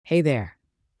Hey there.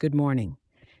 Good morning.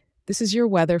 This is your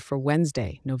weather for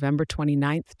Wednesday, November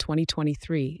 29th,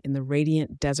 2023, in the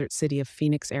radiant desert city of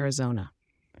Phoenix, Arizona.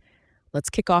 Let's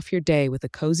kick off your day with a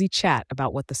cozy chat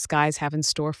about what the skies have in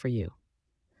store for you.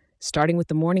 Starting with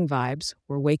the morning vibes,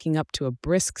 we're waking up to a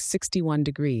brisk 61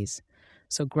 degrees,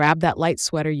 so grab that light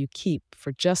sweater you keep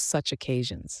for just such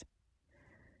occasions.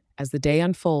 As the day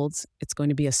unfolds, it's going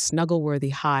to be a snuggle-worthy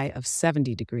high of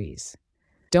 70 degrees.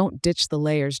 Don't ditch the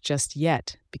layers just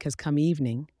yet, because come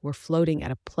evening, we're floating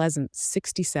at a pleasant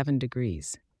 67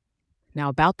 degrees. Now,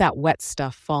 about that wet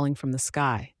stuff falling from the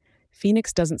sky,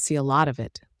 Phoenix doesn't see a lot of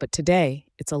it, but today,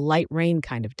 it's a light rain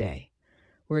kind of day.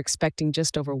 We're expecting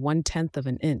just over 1/10 of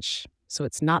an inch, so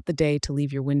it's not the day to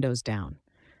leave your windows down.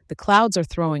 The clouds are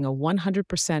throwing a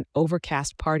 100%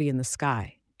 overcast party in the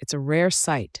sky. It's a rare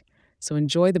sight, so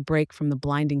enjoy the break from the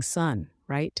blinding sun,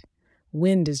 right?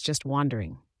 Wind is just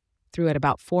wandering through at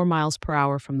about 4 miles per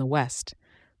hour from the west,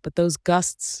 but those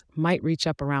gusts might reach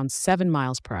up around 7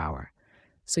 miles per hour,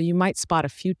 so you might spot a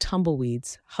few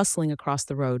tumbleweeds hustling across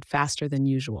the road faster than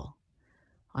usual.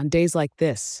 On days like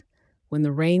this, when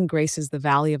the rain graces the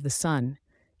Valley of the Sun,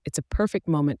 it's a perfect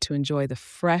moment to enjoy the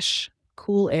fresh,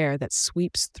 cool air that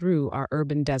sweeps through our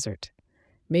urban desert.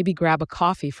 Maybe grab a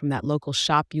coffee from that local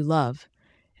shop you love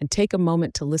and take a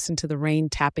moment to listen to the rain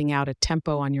tapping out a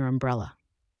tempo on your umbrella.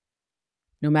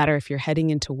 No matter if you're heading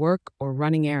into work or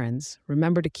running errands,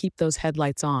 remember to keep those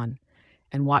headlights on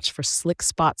and watch for slick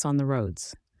spots on the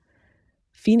roads.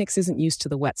 Phoenix isn't used to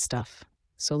the wet stuff,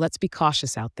 so let's be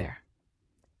cautious out there.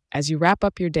 As you wrap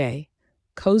up your day,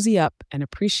 cozy up and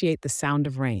appreciate the sound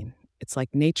of rain. It's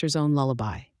like nature's own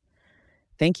lullaby.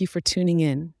 Thank you for tuning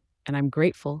in, and I'm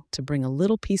grateful to bring a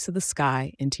little piece of the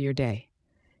sky into your day.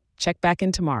 Check back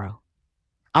in tomorrow.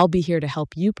 I'll be here to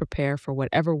help you prepare for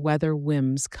whatever weather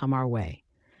whims come our way.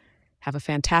 Have a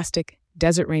fantastic,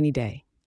 desert rainy day.